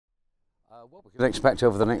What we can expect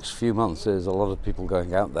over the next few months is a lot of people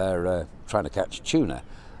going out there trying to catch tuna.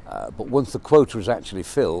 But once the quota is actually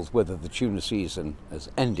filled, whether the tuna season has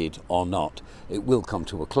ended or not, it will come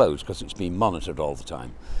to a close because it's being monitored all the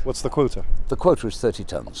time. What's the quota? The quota is 30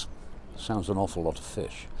 tonnes. Sounds an awful lot of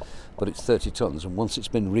fish, but it's 30 tonnes, and once it's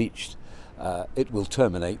been reached, it will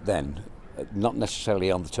terminate then, not necessarily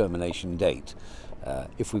on the termination date.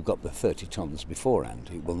 If we've got the 30 tonnes beforehand,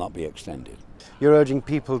 it will not be extended. You're urging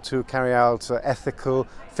people to carry out ethical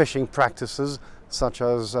fishing practices, such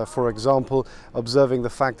as, for example, observing the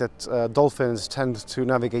fact that dolphins tend to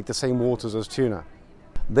navigate the same waters as tuna.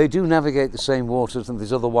 They do navigate the same waters, and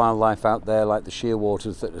there's other wildlife out there like the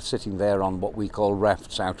shearwaters that are sitting there on what we call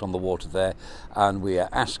rafts out on the water there, and we are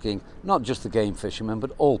asking not just the game fishermen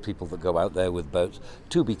but all people that go out there with boats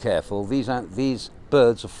to be careful. These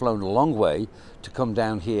birds have flown a long way to come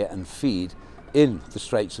down here and feed in the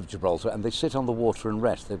Straits of Gibraltar, and they sit on the water and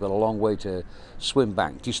rest. They've got a long way to swim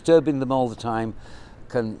back. Disturbing them all the time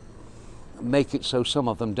can make it so some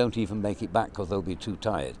of them don't even make it back because they'll be too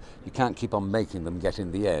tired. You can't keep on making them get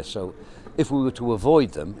in the air. So if we were to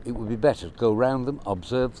avoid them, it would be better to go around them,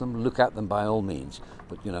 observe them, look at them by all means,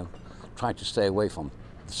 but try to stay away from them.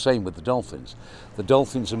 The same with the dolphins. The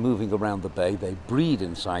dolphins are moving around the bay. They breed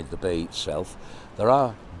inside the bay itself. There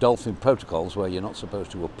are dolphin protocols where you're not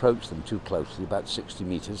supposed to approach them too closely. About 60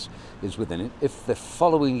 meters is within it. If they're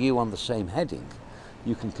following you on the same heading,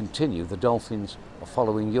 you can continue. The dolphins are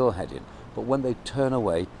following your heading. But when they turn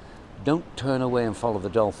away, don't turn away and follow the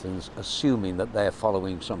dolphins assuming that they're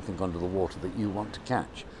following something under the water that you want to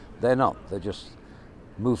catch. They're not. They're just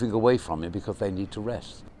moving away from you because they need to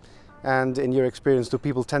rest. And in your experience, do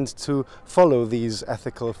people tend to follow these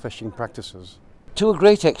ethical fishing practices? To a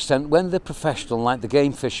great extent, when they're professional, like the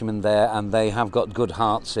game fishermen there, and they have got good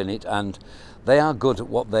hearts in it, and they are good at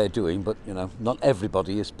what they're doing, but not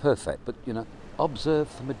everybody is perfect. But observe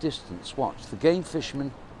from a distance, watch. The game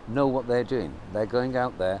fishermen know what they're doing. They're going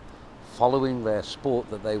out there, following their sport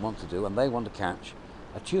that they want to do, and they want to catch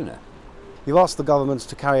a tuna. You've asked the government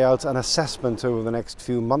to carry out an assessment over the next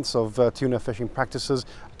few months of tuna fishing practices.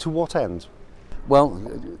 To what end? Well,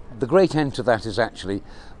 the great end to that is actually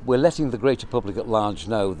we're letting the greater public at large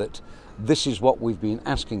know that this is what we've been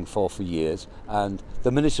asking for years, and the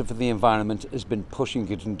Minister for the Environment has been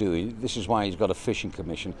pushing it and doing it. This is why he's got a fishing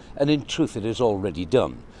commission, and in truth it is already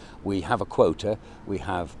done. We have a quota, we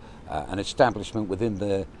have an establishment within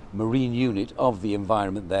the marine unit of the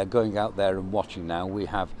environment there going out there and watching now. We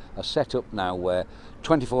have a setup now where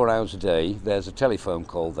 24 hours a day there's a telephone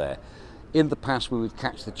call there. In the past we would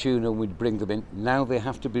catch the tuna and we'd bring them in. Now they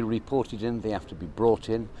have to be reported in, they have to be brought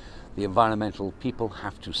in. The environmental people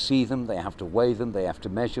have to see them, they have to weigh them, they have to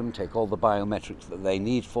measure them, take all the biometrics that they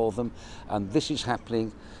need for them. And this is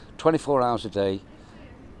happening 24 hours a day,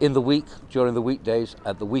 in the week, during the weekdays,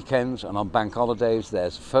 at the weekends and on bank holidays.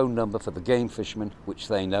 There's a phone number for the game fishermen, which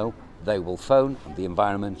they know. They will phone, and the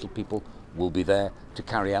environmental people will be there to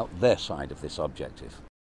carry out their side of this objective.